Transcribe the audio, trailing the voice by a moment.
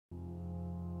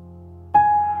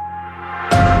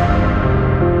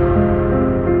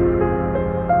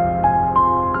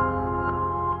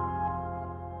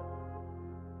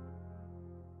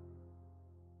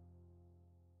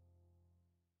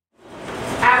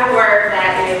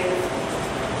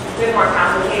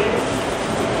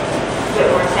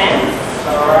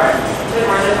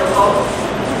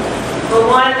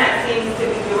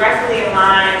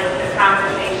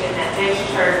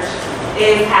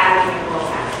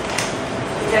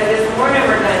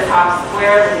talk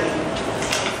squarely,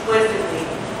 explicitly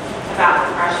about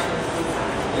depression and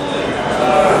suicide.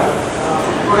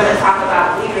 We're going to talk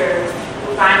about leaders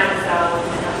who find themselves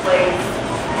in a place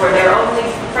where their only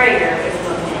prayer is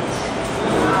lament.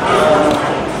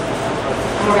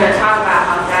 And we're going to talk about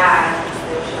how God can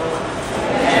still show up.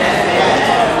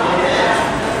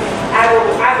 I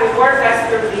will work us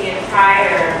through the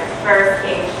entire 1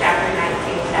 Kings chapter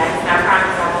 19 text, and I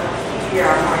promise I won't keep you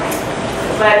all morning.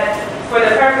 But for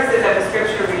the purposes of the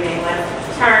scripture reading, let's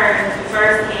turn to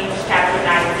 1 Kings chapter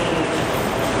 19.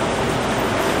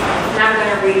 And I'm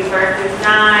going to read verses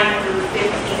 9 through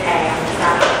 15a. I'm going to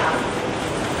start with that.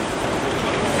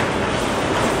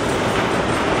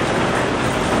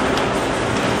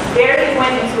 There he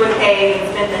went into a cave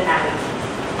and spent the night.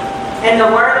 And the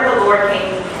word of the Lord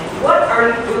came to him. What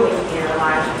are you doing here,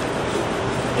 Elijah?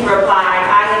 He replied,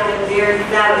 I have been very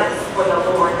zealous for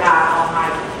the Lord God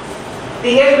Almighty.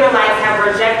 The Israelites have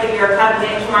rejected your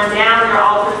covenant, torn down your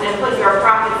altars, and put your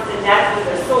prophets to death with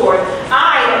the sword.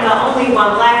 I am the only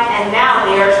one left, and now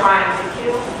they are trying to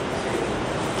kill me.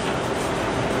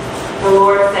 The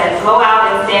Lord said, go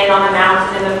out and stand on the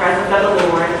mountain in the presence of the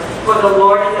Lord, for the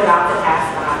Lord is about to pass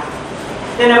by.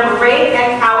 Then a great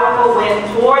and powerful wind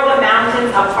tore the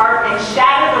mountains apart and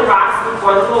shattered the rocks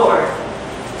before the Lord.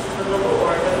 But the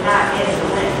Lord was not in the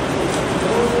wind.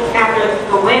 After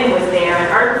the wind was there, an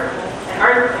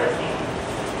earthquake came.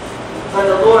 But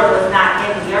the Lord was not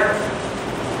in the earthquake.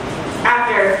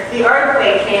 After the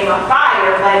earthquake came a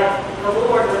fire, but the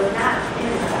Lord was not in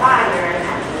the fire. And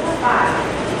after the fire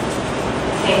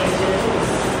came stillness.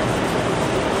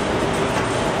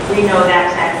 We know that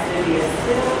text to be a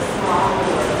still small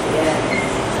voice. Yes.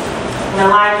 When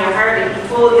Elijah heard it, he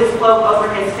pulled his cloak over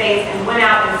his face and went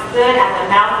out and stood at the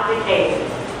mouth of the cave.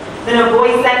 Then a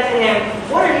voice said to him,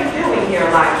 what are you doing here,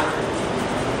 Elijah?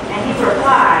 And he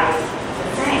replied,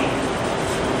 the same.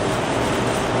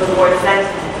 The Lord said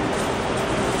to him,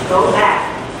 go back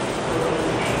the way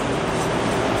you came.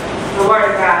 The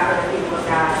word of God for the people of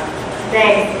God.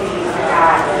 Thanks be to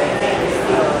God.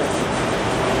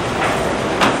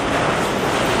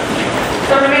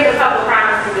 So I'm going to make a couple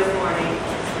promises this morning.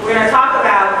 We're going to talk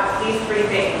about these three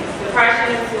things: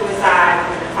 depression and suicide.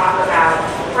 We're going to talk about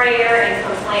prayer and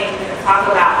complaint. We're going to talk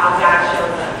about how God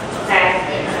shows up. Okay?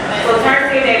 So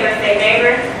turn to your neighbor and say,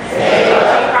 neighbor,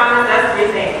 she promised us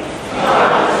three things.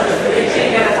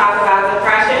 She's going to talk about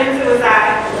depression and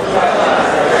suicide.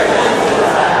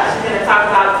 She's going to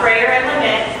talk about prayer and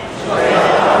lament.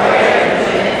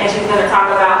 And she's going to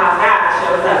talk about how God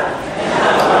shows up.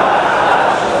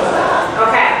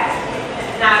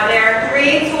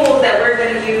 That we're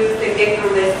going to use to get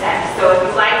through this text. So if you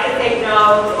like to take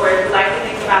notes or if you like to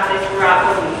think about this throughout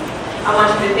the week, I want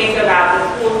you to think about the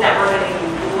tools that we're going to use.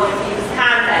 We're going to use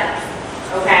context,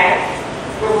 okay?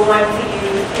 We're going to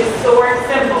use historic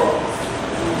symbols,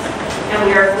 and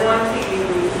we are going to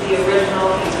use the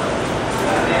original Hebrew.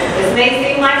 This may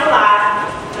seem like a lot,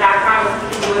 but I promise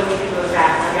we can do it. We can do it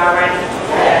fast. Are y'all ready?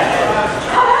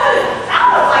 I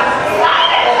was like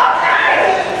excited.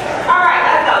 Okay. All right,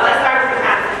 let's go. Let's start with the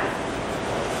context.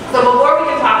 So before we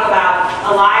can talk about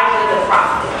Elijah the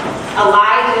prophet,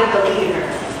 Elijah the leader,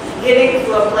 getting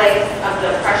to a place of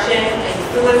depression and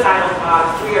suicidal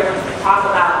thoughts, we are going to talk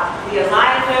about the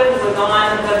Elijah who was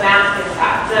on the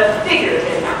mountaintop, the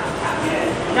figurative mountaintop.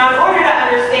 Now, in order to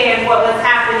understand what was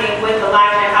happening with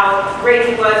Elijah, how great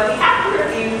he was, we have to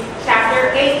review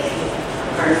chapter 18,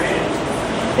 verse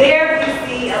 8. There we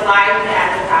see Elijah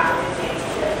at the top of his game.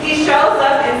 He shows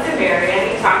up in Samaria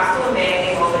and he talks to a man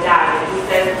named Obadiah. He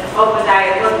says,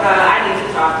 Obadiah, look, I need to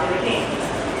talk to the king.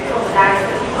 Obadiah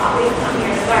says, you always come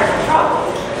here to start some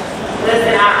trouble.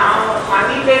 Listen, my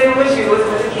big business with you is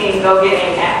with the king. Go get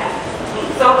Ahab.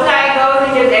 So Obadiah goes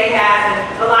and gets Ahab, and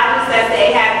Elijah says to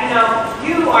Ahab, you know,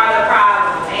 you are the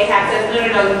problem. Ahab says,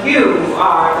 no, you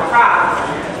are the problem.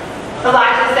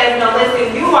 Elijah says, no,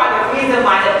 listen, you are the reason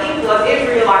why the people of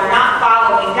Israel are not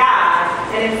following God,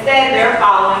 and instead they're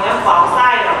following a false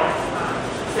idol.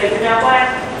 So you know what?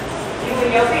 You and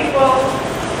your people,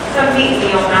 come meet me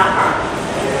on Mount Carmel.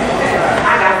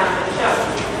 I got something to show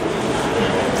you.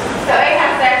 So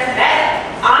Ahab says,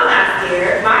 I'm not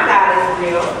scared. My God is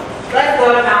real. Let's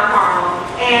go to Mount Carmel.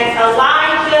 And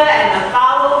Elijah and the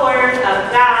followers of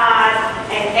God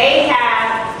and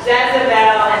Ahab,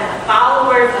 Jezebel, and the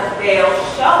followers of Baal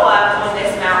show up on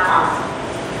this Mount Carmel.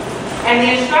 And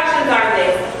the instructions are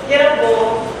this: get a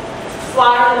bull,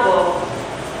 slaughter the bull,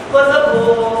 put the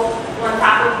bull on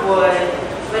top of wood,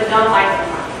 but don't light the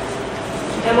fire.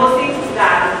 And we'll see who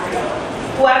God is real.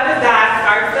 Whoever God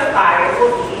starts the fire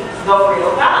will be the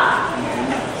real God.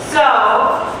 So,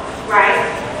 right,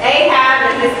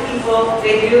 Ahab and his people,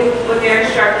 they do what they're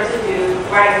instructed to do,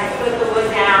 right? They put the wood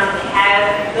down, and they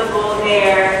have the bull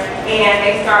there, and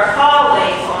they start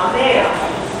calling on Baal.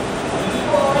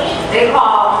 They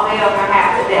call on Baal for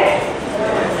half the day.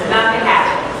 Nothing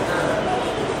happens.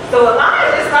 So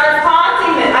Elijah starts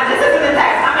taunting them. This isn't the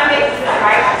text. I'm not making this up,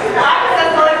 right? Elijah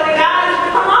says, God,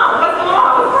 come on, what's going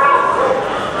on? What's the problem?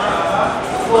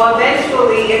 Well,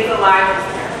 eventually it's Elijah's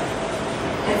turn.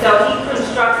 And so he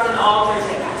constructs an altar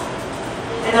to God.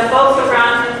 And the folks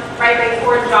around him, right, they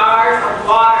pour jars of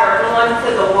water onto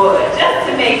the wood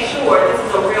just to make sure this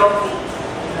is a real feast.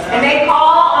 And they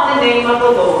call on the name of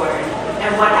the Lord.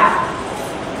 And what happens?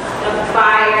 The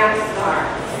fire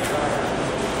starts.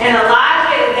 And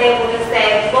Elijah is able to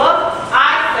say, look,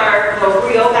 I serve the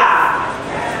real God.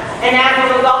 And as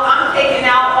a result, I'm taking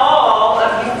out all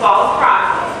of you false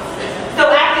prophets. So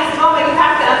at this moment, you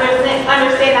have to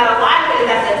understand that Elijah is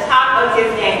at the top of his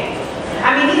game.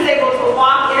 I mean, he's able to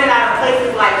walk in and out of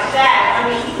places like Shaq. I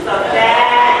mean, he's a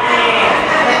bad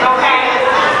man. Okay?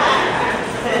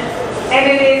 And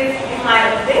it is in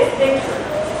light of this victory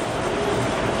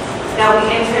that we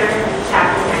enter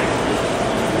chapter 19.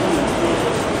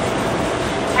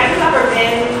 Have you ever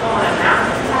been on a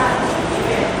mountaintop?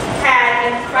 Had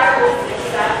incredible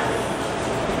success,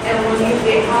 and when you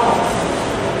get home,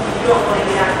 you don't want to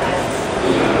get out of bed.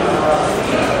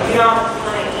 You don't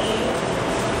want to eat.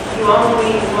 You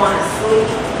only want to sleep.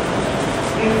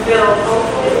 You feel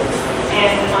hopeless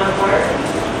and unworthy.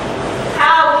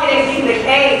 How can it be the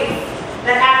case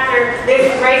that after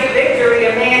this great victory,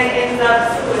 a man ends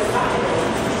up suicidal?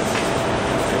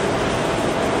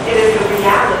 It is the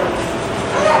reality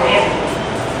of humanity.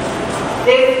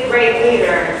 This great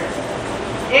leader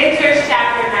enters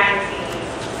chapter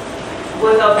 19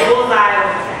 with a bullseye on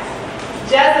his head.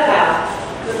 Jezebel,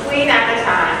 the queen at the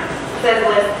time, says,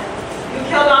 listen, you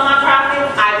killed all my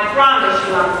prophets, I promise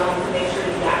you I'm going to make sure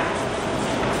you die.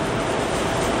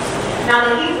 Now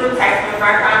the Hebrew text, remember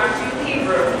I promised you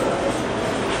Hebrew.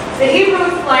 The Hebrew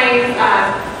explains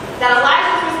that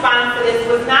Elijah's response to this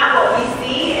was not what we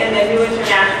see in the New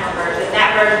International Version.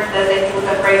 That version says that he was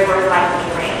afraid for his life when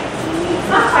he ran.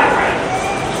 It's not quite right.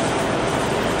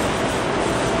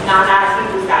 No, not a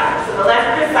Hebrew scholar. So the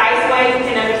less precise way you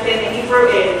can understand the Hebrew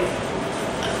is,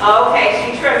 okay,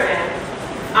 she's tripping.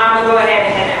 I'm going to go ahead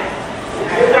and head out.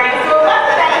 Right? So it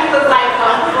wasn't that he was like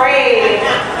afraid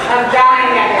of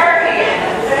dying at her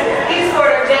hands. He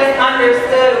sort of just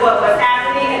understood what was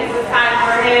happening, and it was time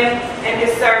for him and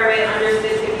his servant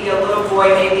understood to be a little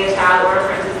boy, maybe a child or a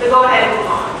princess, to go ahead and move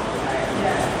on.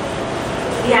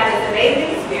 He had this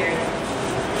amazing experience.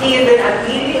 He is then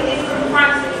immediately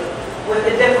confronted with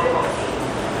the difficulty,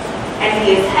 and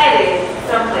he is headed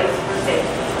someplace for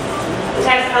safety. The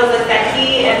text tells us that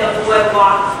he and the boy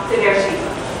walked to Beersheba.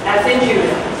 That's in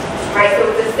Judah, right? So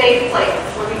it's a safe place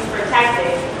where he's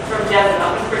protected from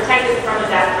Jezebel. He's protected from a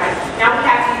death threat. Now we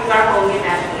have to use our holy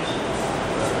imagination.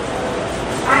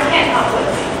 I can't help but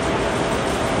think,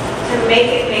 to make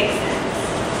it make sense,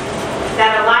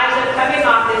 that Elijah, coming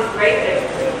off this great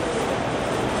victory,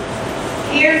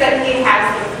 hears that he has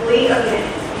to flee again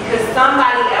because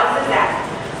somebody else is after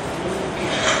him.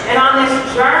 And on this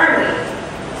journey,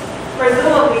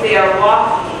 presumably they are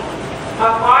walking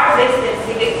a far distance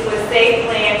to get to a safe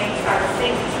land. He starts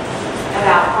thinking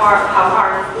about how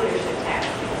hard his leadership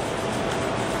task is.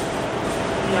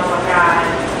 You know what, God,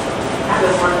 I've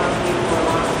been working with you for a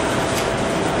long time.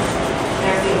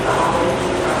 There seems to always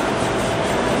be trouble.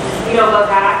 You know what,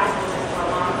 God, I've been doing this for a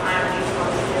long time. You know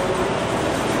what, still doing.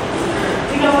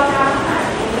 You know what, God, I'm not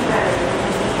doing better than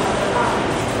the problem.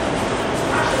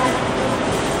 How should I do it?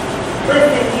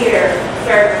 Listen here,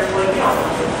 servant boy, you don't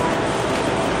want this one.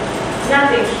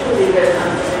 Nothing truly good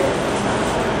comes of it.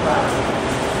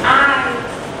 I'm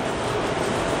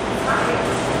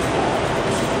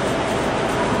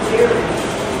weary.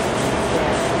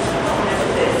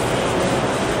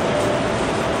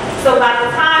 So by the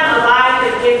time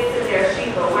Elijah gets to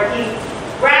Beersheba, where he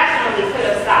rationally could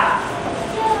have stopped,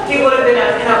 he would have been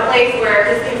in a place where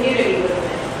his community would have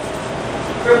been.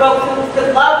 For folks who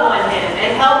could love on him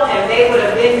and help him, they would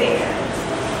have been there.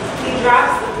 He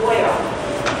drops the boy off.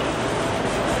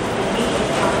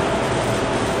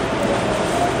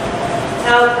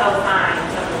 Telltale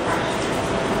signs of depression,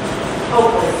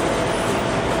 hopelessness,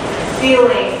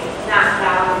 feeling not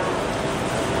valued,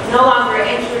 no longer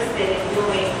interested in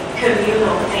doing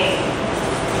communal things,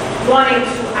 wanting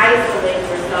to isolate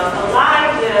yourself.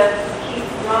 Elijah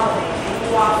keeps going, and he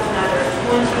walks another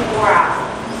 24 hours.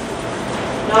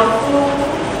 No food,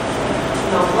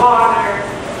 no water,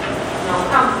 no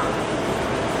comfort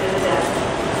in the desert.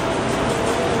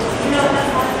 You know what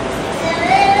that's like?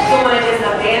 Someone is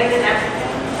a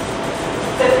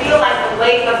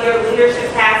weight of your leadership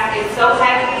task is so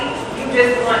heavy, you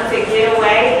just want to get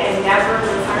away and never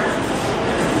return?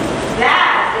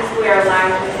 That is where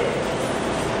Elijah is.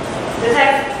 The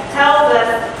text tells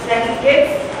us that he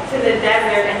gets to the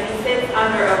desert and he sits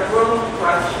under a broom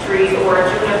brush tree or a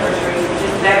juniper tree, which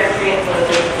is better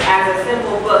translated as a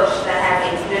simple bush that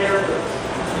has a bitter root.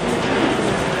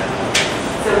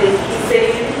 So he's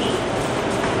sitting in the heat,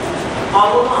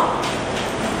 all alone,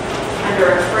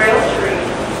 under a frail tree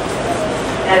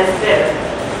that is bitter,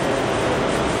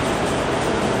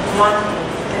 wanting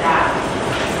to die.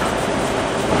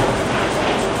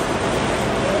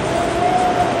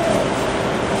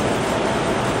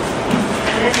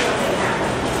 And then something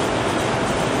happens.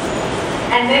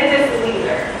 And then this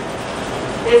leader,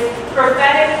 this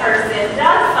prophetic person,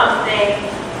 does something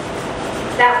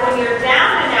that when you're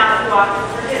down and out, you often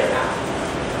forget about.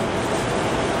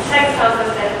 The text tells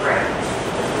us that he prayed.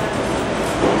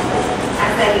 I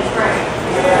said he prayed.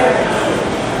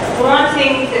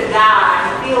 Wanting to die,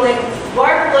 feeling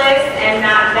worthless and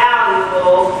not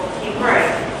valuable, he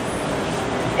prayed.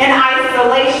 In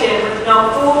isolation with no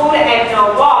food and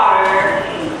no water,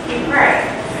 he prayed.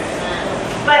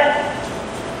 But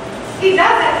he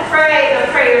doesn't pray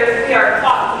the prayers we are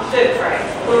taught we should pray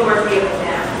when we're feeling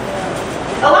down.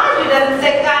 Elijah doesn't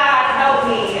say, God, help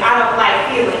me, I don't like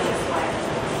feeling this way.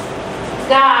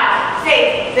 God,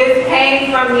 take this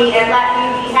pain from me and let me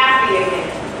be happy again.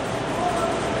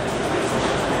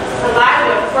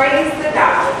 Elijah prays to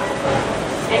God,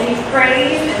 and he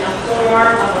prays in the form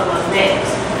of a lament,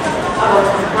 of a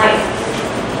complaint.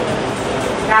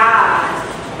 God,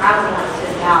 I want to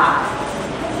die.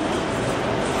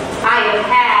 I have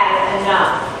had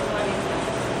enough.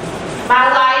 My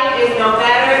life is no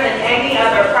better than any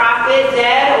other prophet,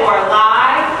 dead or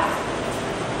alive.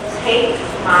 Take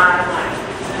my life.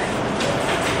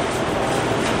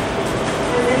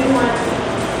 Has anyone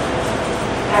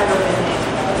ever been there?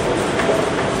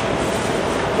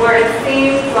 Where it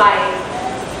seems like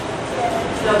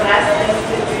the best thing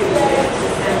to do is to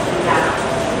simply die.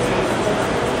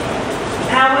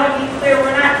 And I want to be clear,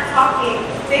 we're not talking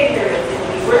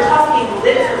figuratively, we're talking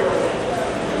literally.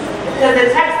 Because the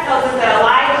text tells us that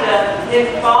Elijah then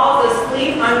falls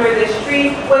asleep under this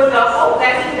tree with the hope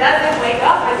that he doesn't wake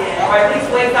up again, or at least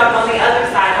wakes up on the other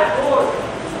side of glory.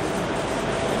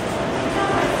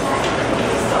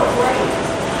 It's so great.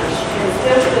 And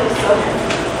still feels so good.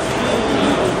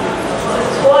 To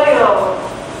toil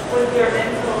with your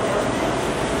mental illness.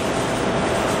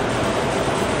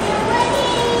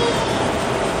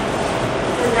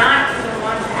 To not even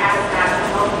want to ask God to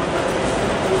help you.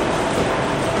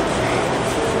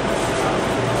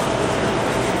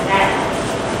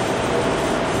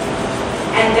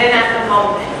 And then at the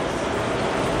moment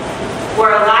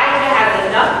where Elijah has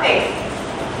enough faith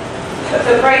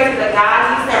to pray to the God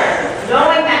he serves,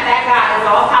 knowing that that God is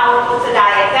all powerful to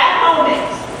die, at that moment,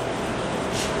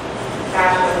 God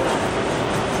shows up.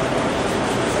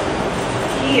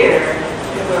 Here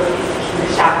is where we get to keep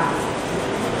the shopping.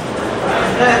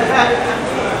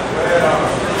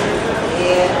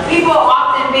 People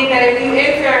often think that if you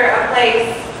enter a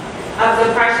place of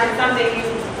depression, something you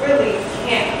really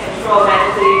can't control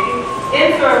magically. If you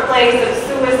enter a place of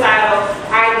suicidal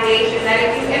ideation, that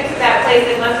if you enter that place,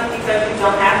 it must be because you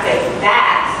don't have faith.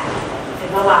 That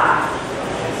is a lie.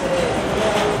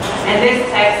 And this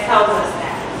text tells us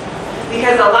that.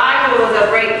 Because Elijah was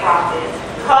a great prophet,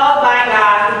 called by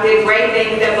God, who did great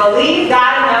things, and believed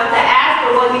God enough to ask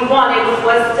for what he wanted, which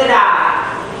was to die.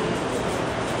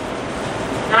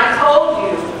 And I told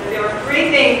you that there were three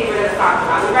things we were going to talk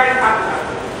about. We've already talked about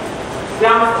it. We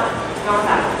almost done.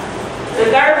 The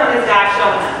third one is God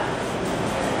showing up.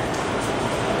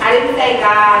 I didn't say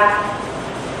God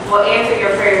will answer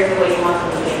your prayers the way you want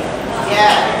them to be.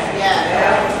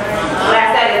 What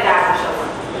I said is God will show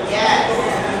up.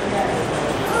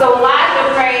 So Elijah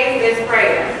prays this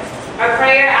prayer. A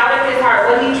prayer out of his heart,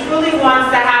 what he truly wants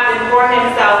to happen for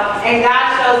himself, and God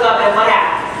shows up, and what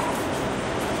happens?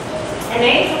 An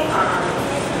angel comes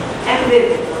and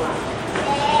visits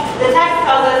Elijah. The text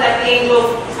tells us that the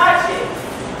angel touches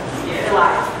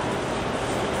Elijah.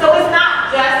 So it's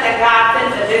not just that God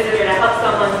sends a visitor to help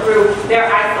someone through their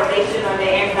isolation or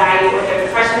their anxiety or their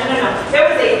depression. No. There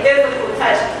was a physical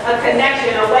touch, a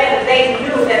connection, a way that they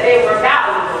knew that they were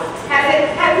valuable. Have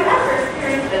you ever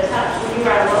experienced a touch when you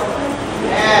were alone?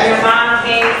 Your mom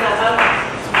came to hug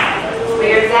you. Or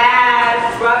your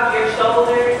dad rubbed your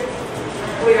shoulders.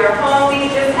 Or your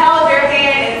homie just held your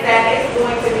hand and said, it's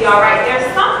going to be all right. There's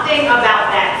something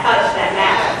about that touch that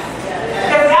matters.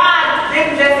 Because God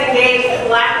didn't just engage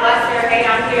lackluster, hey,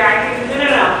 I'm here, I hear you.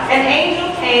 No. An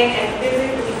angel came and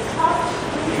physically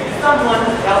touched someone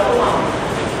who felt alone,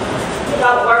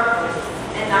 felt worthless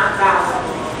and not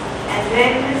valuable. And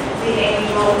then the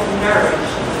angel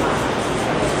nourished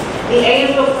Elijah. The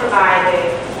angel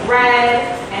provided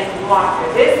bread and water.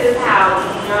 This is how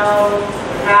we know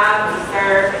the God we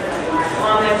serve is a wise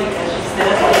woman, because she sent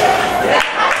a plate.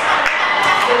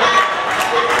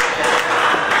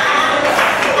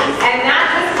 And not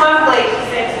just one plate, she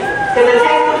sent two. Because the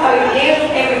text will tell you the angel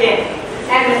came again.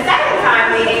 And the second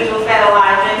time the angel fed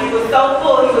Elijah, and he was so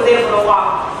full he was able to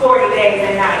walk 40 days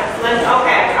and nights.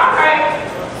 Okay, all right.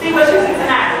 See what you see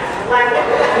tonight.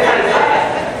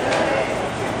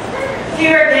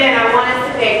 Here again, I want us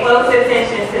to pay close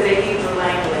attention to the Hebrew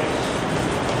language.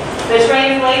 The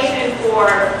translation for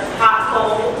hot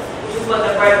coals, which is what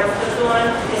the bread was cooked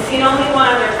on, is seen only one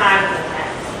other time in the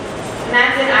text. And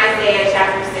that's in Isaiah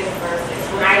chapter 6, verse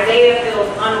 6. When Isaiah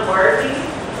feels unworthy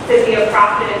to be a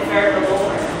prophet and serve the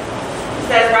Lord. He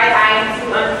says, right, I am too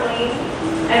unclean,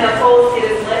 and the coals hit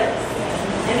his lips,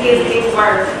 and he is being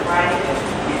worthy, right?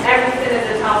 Every sin is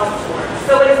atoned for.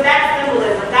 So it is that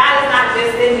symbolism. God is not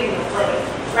just sending the plate,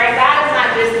 right? God is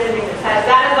not just sending the touch.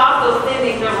 God is also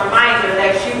sending the reminder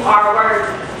that you are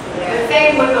worthy. The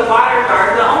same with the water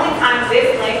jars. The only time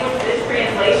this language, this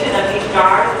translation of these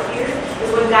jars appears is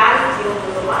when God is dealing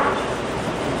with Elijah.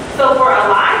 So for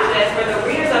Elijah, for the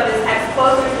readers of this text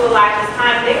closer to Elijah's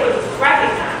time, they would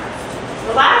recognize.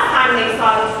 The last time they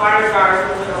saw these water jars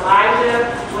was when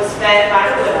Elijah was fed by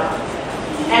the widow.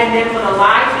 And then when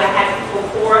Elijah had people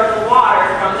pour the water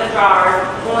from the jars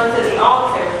onto the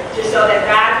altar to show that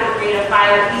God could create a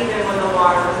fire even when the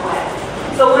water was wet.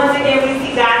 So once again, we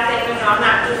see God saying, no, I'm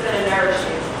not just going to nourish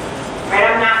you. Right?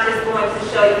 I'm not just going to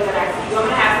show you that I see you.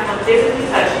 I'm going to have someone physically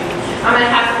touch you. I'm going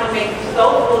to have someone make you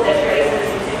so full that you're able to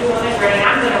continue on the journey.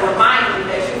 I'm going to remind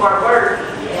you that you are worthy.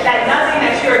 That nothing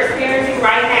that you're experiencing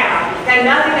right now, that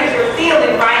nothing that you're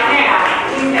feeling right now,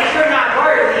 means that you're not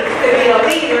worthy to be a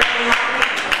leader in your life.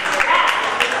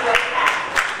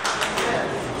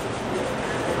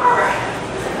 Alright.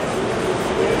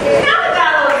 Now we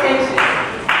got a little tension.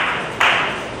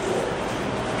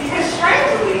 Because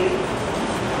strangely,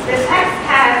 the text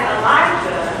has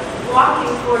Elijah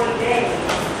walking 40 days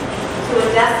to a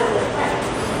desolate place.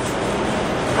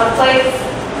 A place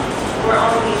where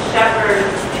only shepherds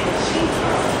and sheep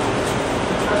roam.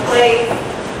 A place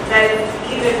that is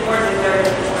even more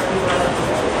deserted than where he was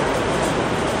before.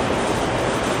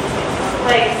 A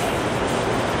place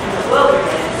in the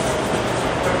wilderness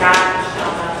where God has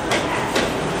shown up in the past.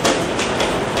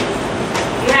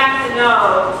 You have to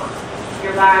know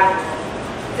your Bible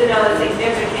to know the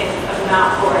significance of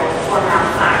Mount Horeb or Mount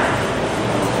Sinai.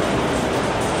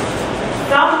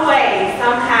 Some way,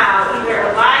 somehow,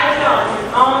 either Elijah on his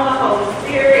own, the Holy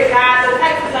Spirit, God, the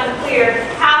text is unclear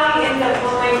how he ends up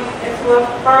going into a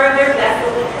further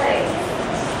desolate place.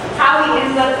 How he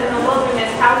ends up in the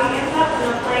wilderness, how he ends up in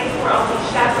a place where only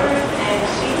shepherds and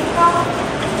sheep go.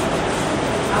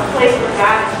 A place where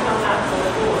God has shown up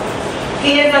before.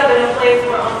 He ends up in a place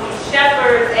where only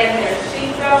shepherds and their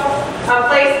sheep go.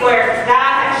 A place where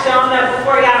God has shown up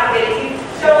before. Y'all get it. He's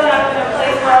showing up in a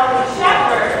place where only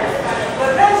shepherds,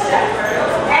 the good shepherd,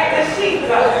 and the sheep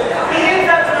go. He ends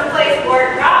up in a place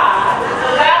where God,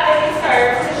 the God that he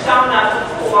serves, has shown up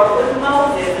before with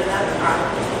Moses and other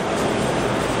prophets.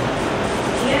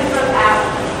 He ends up at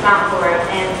Mount Horeb,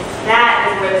 and that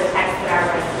is where the text that I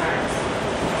read starts.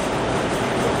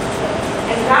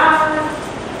 And God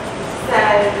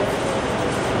says,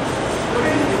 what are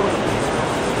you doing?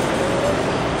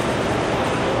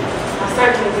 Now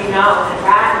certainly we know that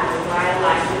God knew why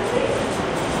Elijah was there.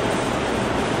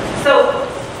 So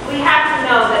we have to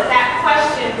know that that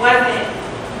question wasn't,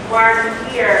 why are you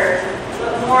here,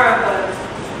 but more of a,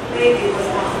 maybe what's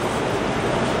wrong?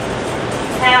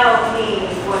 Tell me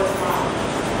what's wrong.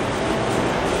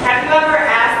 Have you ever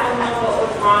asked someone what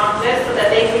was wrong just so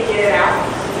that they could get it out?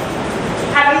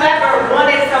 Have you ever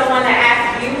wanted someone to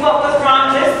ask you what was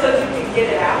wrong just so you could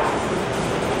get it out?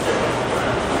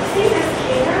 You see this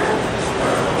care?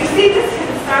 You see this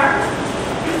concern?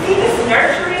 You see this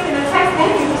nurturing in the text?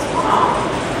 Maybe what's wrong?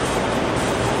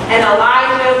 And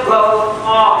Elijah goes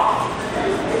off.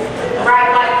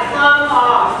 Right? Like plumb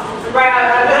off. Right?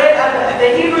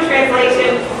 The Hebrew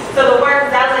translation, so the word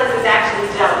zealous is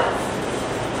actually jealous.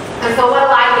 And so what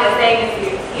Elijah is saying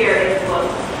here is, look,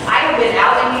 I have been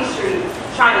out in these streets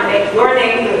trying to make your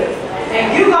name good.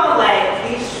 And you gonna let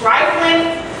these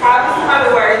trifling, probably some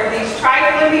other words, these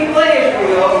trifling people in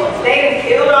Israel, they have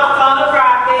killed off all the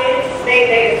prophets,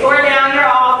 they tore down your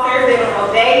altars, they don't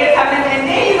obey your covenant, and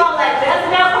then you gonna let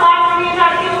Jezebel come after me and try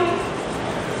to kill me?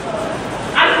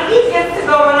 I mean, he gets to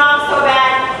going off so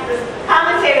bad. The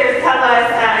commentators tell us,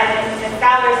 and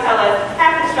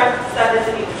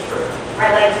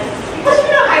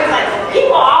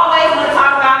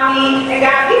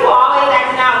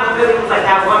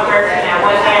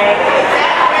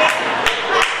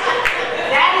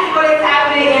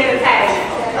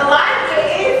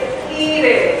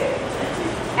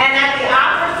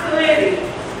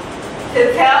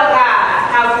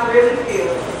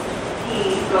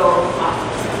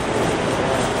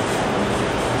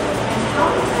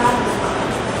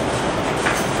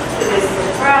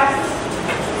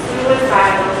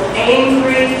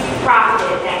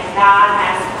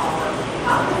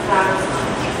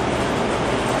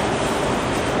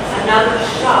another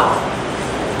show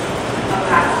of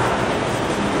God's love.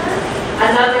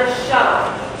 Another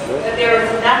show that there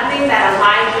is nothing that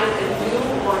Elijah could do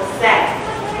or say.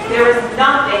 There is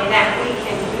nothing that we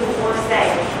can do or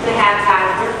say to have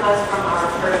God rip us from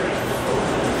our purpose.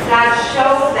 God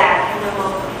shows that in the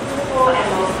most beautiful and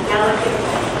most delicate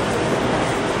way.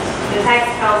 The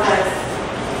text tells us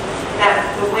that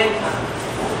the wind comes.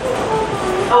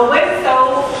 A wind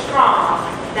so strong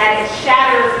that it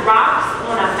shatters rocks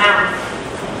on a mountain.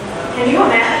 Can you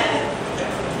imagine?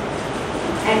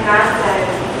 And God said,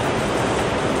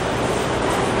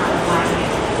 that's not like it.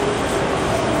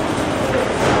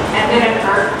 And then an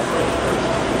earthquake.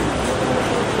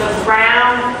 The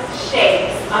ground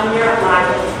shakes under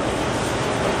Elijah.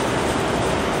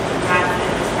 God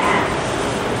said, that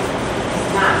is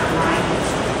not like it.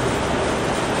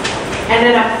 And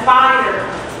then a fire,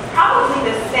 probably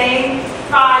the same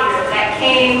fire that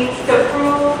came to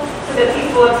prove to the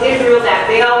people of Israel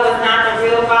that Baal was not the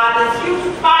real God. This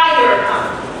huge fire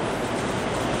comes.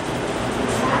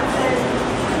 God says,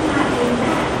 I'm not doing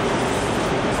that.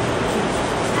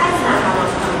 That's not how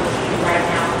I'm coming to you right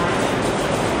now, Elijah.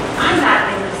 I'm not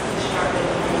in this destructive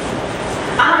place.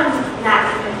 I'm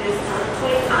not in this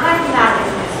earthquake. I'm not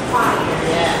in this fire.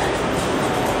 Yeah.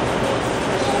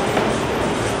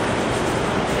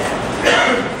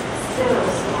 Still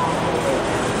small.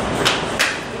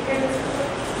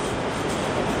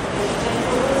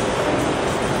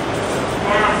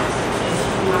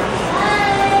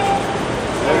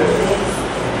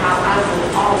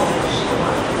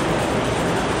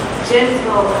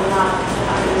 Gentle enough to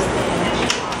understand that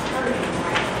you are hurting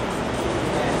right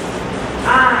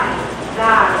now.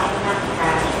 God, cannot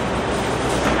crash.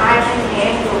 I can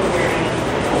handle your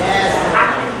anger. Yes. I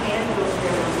can handle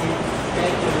your lament.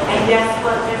 And guess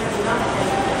what? There's nothing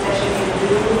that you can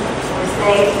do or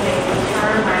say to make me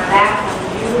turn my back on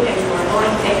you and your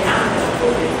anointing. I'm going to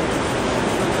prove it.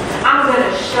 I'm going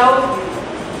to show you,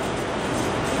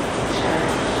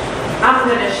 church. I'm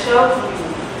going to show you.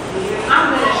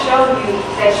 I'm going to show you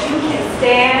that you can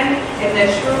stand in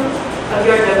the truth of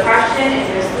your depression and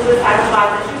your suicidal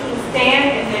thoughts, that you can stand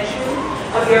in the truth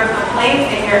of your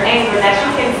complaints and your anger, that you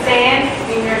can stand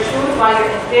in your truth while you're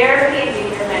in therapy and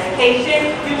getting your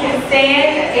medication. You can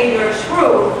stand in your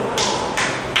truth.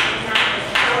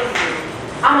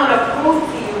 I'm going to prove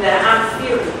to you that I'm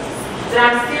serious. That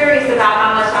I'm serious about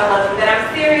how much I love you. That I'm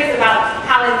serious about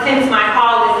how intense my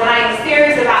call is. That I am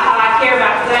serious about how I care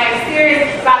about you. That I am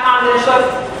serious about how I'm going to show up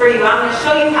for you. I'm going to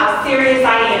show you how serious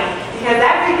I am. Because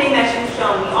everything that you've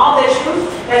shown me, all the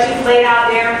truth that you've laid out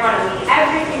there in front of me,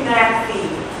 everything that I see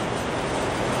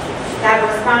that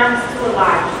responds to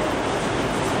Elijah,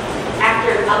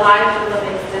 after Elijah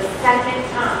laments the second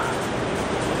time,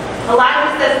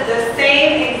 Elijah says the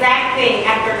same exact thing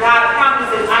after God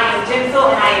promises, I am gentle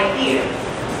and I am here.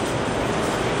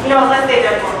 You know, let's stay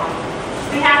there for a moment.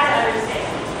 We have to understand.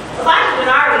 Elijah did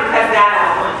already cut God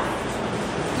out once.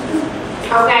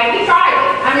 Okay, he tried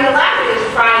it. I mean, Elijah is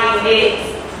trying it.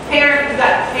 Parents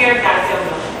got to tell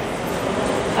me.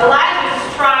 Elijah is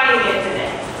trying it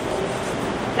today.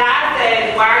 God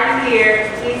said, why are you here?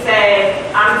 He said,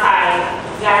 I'm tired.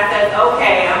 God says,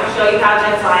 okay, I'm going to show you how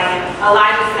gentle I am.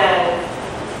 Elijah says,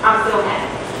 I'm still mad.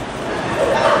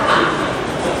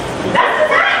 That's the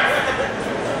text.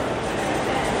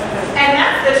 And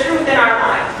that's the truth in our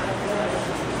lives.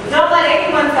 Don't let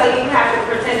anyone tell you you have to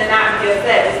pretend to not be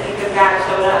upset just because God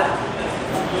showed up.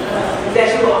 That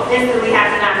you will instantly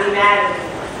have to not be mad at him.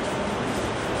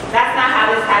 That's not how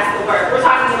this has to work. We're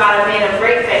talking about a man of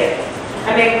great faith.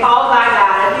 A man called by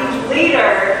God, a huge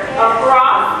leader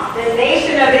across the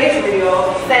nation of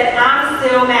Israel, said, I'm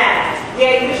still mad.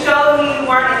 Yeah, you showed me you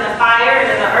weren't in the fire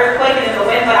and in the earthquake and in the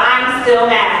wind, but I'm still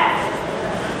mad.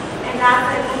 And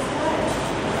God said, guess what?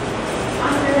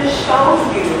 I'm going to show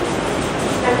you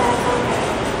that that's okay.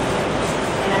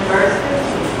 And in verse 15,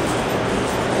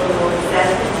 the Lord said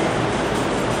to him,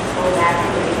 go back to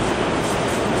where you came.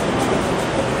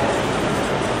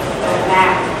 Go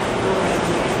back to where you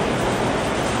came.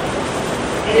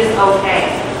 It is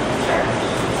okay, church,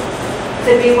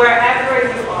 to be wherever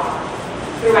you are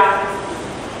throughout this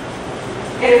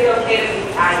week. It is okay to be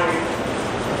tired.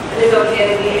 It is okay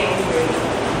to be angry.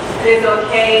 It is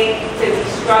okay to be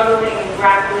struggling and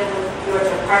grappling with your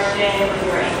depression, with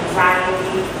your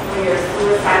anxiety, with your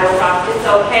suicidal thoughts. It's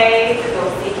okay to go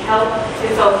seek help.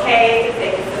 It's okay to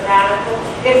take a sabbatical.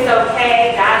 It's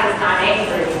okay. God is not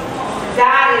angry.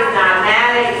 God is not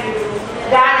mad at you.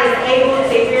 God is able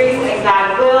to hear you, and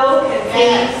God will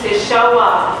continue to show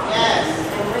up. Yes.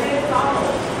 And when it's all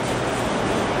over,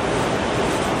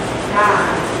 God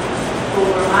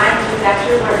will remind you that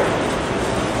you're worthy.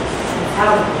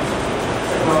 help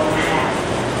to go back.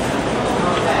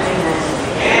 Amen.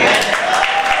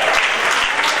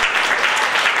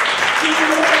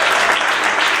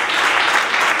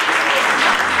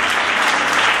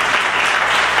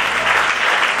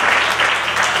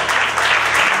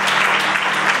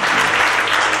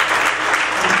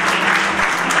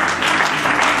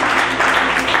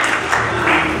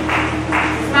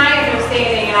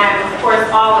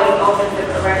 Always open to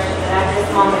correction, and at this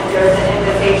moment there is an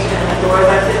invitation, the doors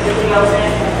are typically open.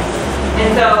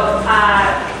 And so,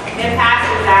 in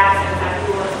pastor's absence, I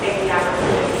do want to take the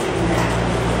opportunity to do that.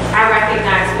 I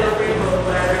recognize, feel free to move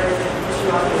whatever it is that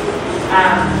you all do.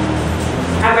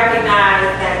 I recognize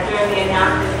that during the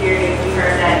announcement period, we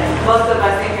heard that most of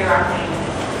us in here are clean.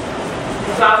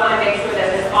 And so I want to make sure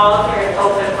that this altar is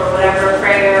open for whatever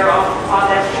prayer or all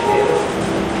that you do.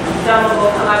 Someone will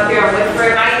come up here and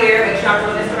whisper in my ear, make sure I'm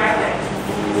doing this the right way.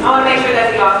 I want to make sure that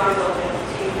the altar is open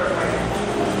to you for prayer.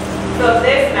 So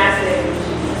this message,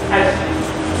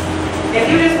 if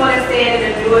you just want to stand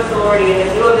in a new authority and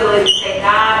a new ability to say,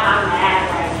 God, I'm mad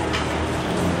right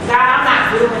now. God, I'm not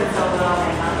doing so well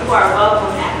right now. You are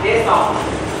welcome at this altar.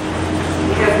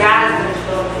 Because God is going to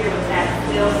show up here with that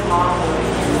still small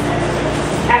voice.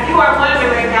 If you are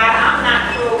wondering, God, I'm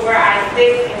not sure where I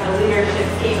fit in the leadership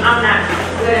team. I'm not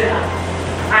good enough.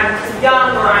 I'm too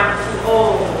young or I'm too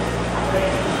old.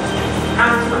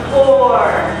 I'm too poor.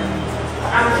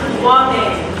 I'm too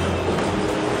woman.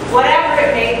 Whatever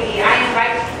it may be, I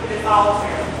invite you to this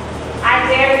altar. I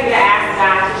dare you to ask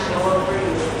God to show up for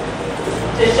you.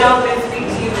 To show up and speak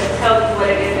to you and tell you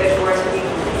what it is that yours to be.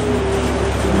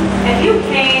 If you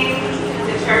came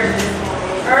to church this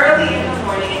morning, early in the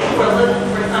morning, and you were looking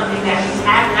for something that you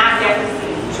have not yet received,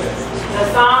 the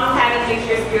songs haven't hit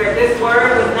your spirit, this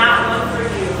word was not one for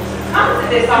you, come to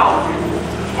this altar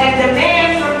and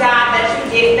demand from God that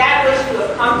you get that which you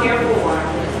have come here for.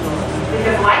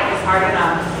 Because life is hard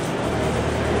enough.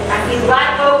 I see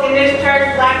black folk in this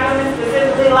church, black women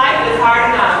specifically, life is hard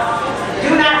enough.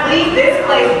 Do not leave this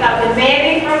place without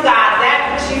demanding from God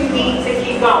that which you need to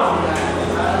keep going.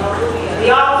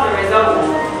 The altar is open.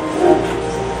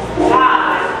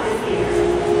 God is here.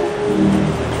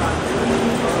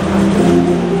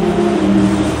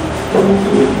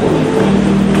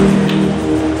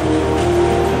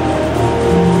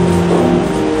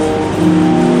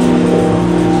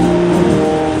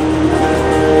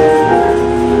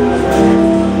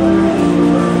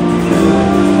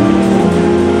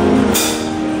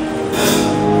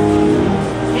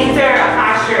 Enter a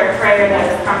posture of prayer that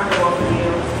is comfortable for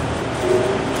you.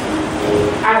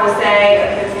 I will say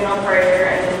a communal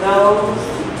prayer, and then those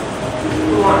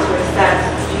who want to accept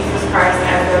Jesus Christ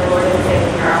as their Lord and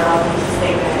Savior are welcome to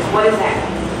say that. What does that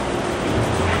mean?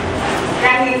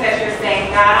 That means that you're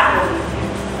saying, God, I believe you.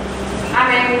 I'm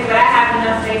angry, but I have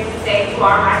enough faith to say you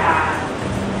are my God.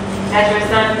 That your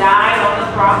Son died on the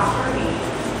cross for me.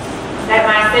 That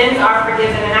my sins are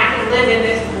forgiven, and I can live in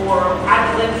this world. I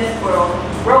can live in this world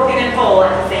broken and whole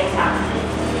at the same time.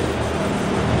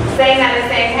 Saying that and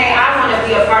saying, hey, I want to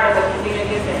be a part of the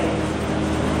community of faith.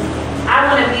 I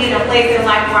want to be in a place in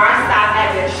life where I stop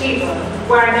at Yeshiva,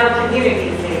 where I know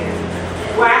community is there.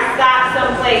 Where I stop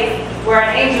someplace where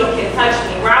an angel can touch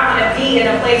me. Where I want to be in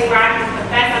a place where I can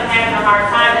confess I'm having a hard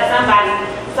time, that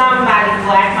somebody's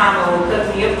black mama will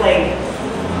cook me a plate.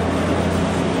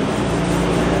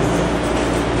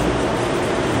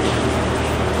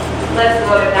 Let's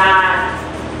go to God.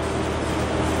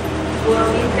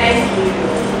 Lord, we thank you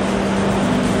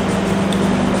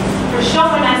for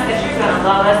showing us that you're going to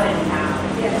love us anyhow.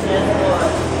 Yes, Lord.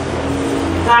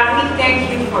 God, we thank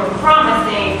you for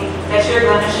promising that you're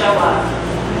going to show up.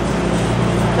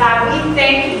 God, we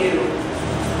thank you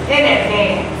in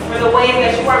advance for the ways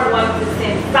that you are going to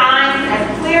send signs as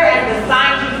clear as the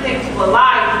signs you sent to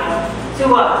Elijah to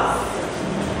us.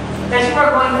 That you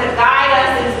are going to guide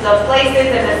us into the places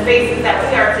and the spaces that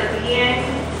we are to be in,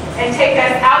 and take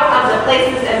us out of the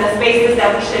places and the spaces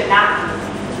that we should not be.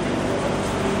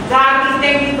 God, we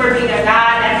thank you for being a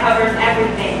God that covers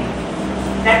everything.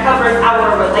 That covers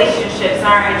our relationships,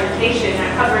 our education,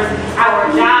 that covers our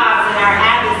jobs and our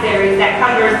adversaries, that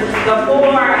covers the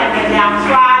poor and the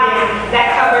downtrodden,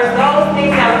 that covers those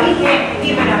things that we can't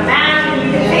even imagine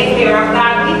you can take care of.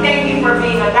 God, we thank you for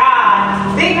being a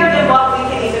God bigger than what we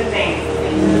can even think.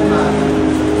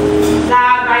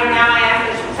 God, right now I ask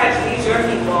that you touch these your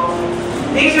people.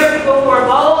 These are people who are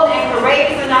bold and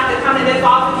courageous enough to come to this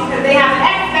altar because they have an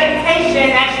expectation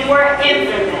that you will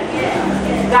answer them.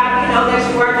 God, we know that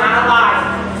you are not a liar.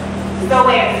 So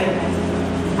answer them.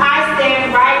 I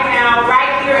stand right now,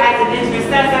 right here as an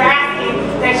intercessor, asking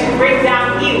that you bring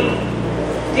down healing.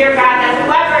 Dear God, that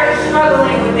whoever is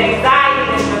struggling with anxiety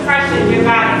and depression, dear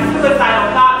God, and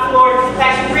suicidal thoughts, Lord,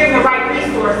 that you bring the right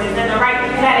resources and the right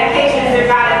medications,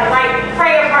 dear God, and the right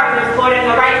prayer partners, Lord, and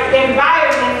the right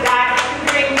environment, God, that you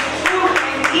bring truth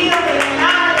and healing and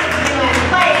knowledge and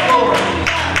place, Lord.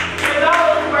 For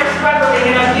those who are struggling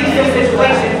in abusive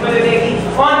situations, whether they be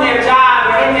on their job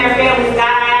or in their families,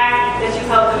 God, I ask that you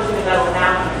help them to develop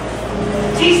now.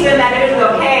 Teach them that it is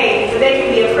okay, so they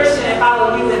can be a Christian and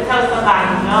follow you and tell somebody,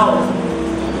 no,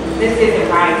 this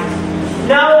isn't right.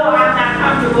 No, I'm not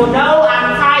comfortable. No,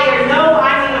 I'm tired. No,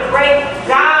 I need a break.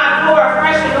 God, pour a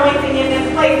fresh anointing in this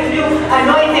place, a new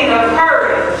anointing of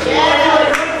courage, a new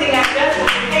anointing of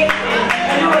justification,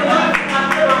 a new anointing of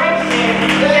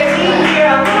liberation. That leaves here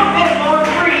a little bit more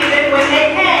free than when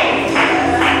they came.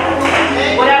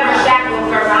 Whatever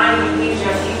shackles are binding you, leaves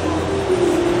your people.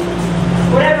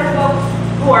 Whatever folks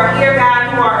who are here,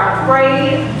 God, who are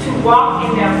afraid to walk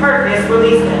in their purpose,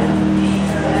 release them.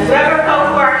 Whatever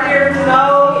folks who are here to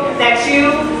know that you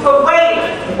are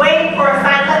waiting for a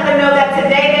sign, let them know that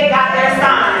today they got their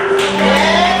sign.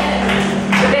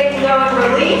 So they can go and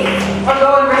release or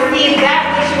go and receive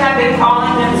that which you have been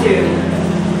calling them to.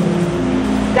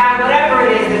 God, whatever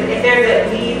it is, if there's a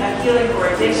need, a healing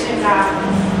for addiction, God,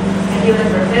 a healing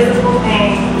for physical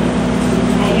pain,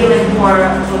 a healing for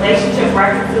relationship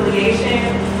reconciliation,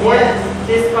 or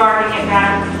discarding it,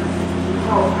 God,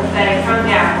 oh, prophetic, come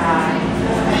down, God.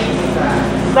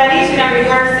 Let each and every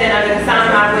person under the sound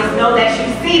of my voice know that you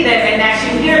see them and that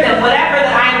you hear them. Whatever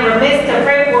that I am remiss to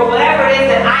pray for, whatever it is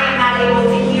that I am not able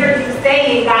to hear you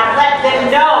saying, God, let them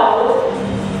know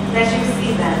that you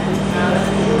see them,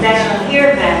 that you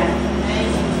hear them,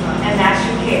 and that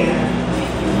you care.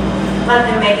 Let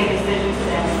them make a decision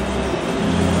today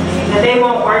that they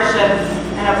won't worship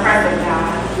an oppressive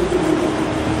God.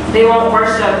 They won't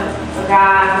worship a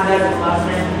God who doesn't love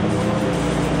them.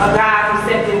 A God who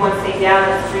simply wants to yell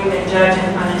and scream and judge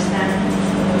and punish them.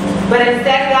 But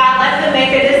instead, God, let them make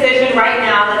a decision right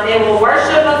now that they will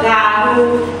worship a God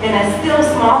who, in a still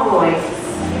small voice,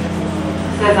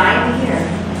 says, I am here,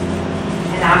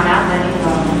 and I'm not letting